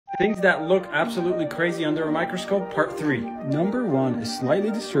Things that look absolutely crazy under a microscope, part 3. Number 1 is slightly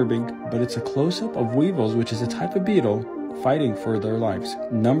disturbing, but it's a close-up of weevils, which is a type of beetle, fighting for their lives.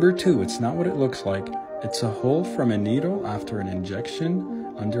 Number 2, it's not what it looks like. It's a hole from a needle after an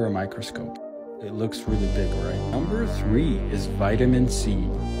injection under a microscope. It looks really big, right? Number 3 is vitamin C.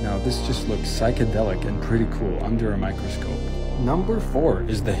 Now this just looks psychedelic and pretty cool under a microscope. Number 4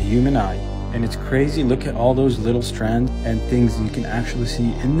 is the human eye. And it's crazy, look at all those little strands and things you can actually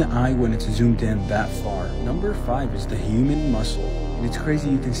see in the eye when it's zoomed in that far. Number 5 is the human muscle. And it's crazy,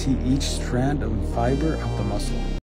 you can see each strand of fiber of the muscle.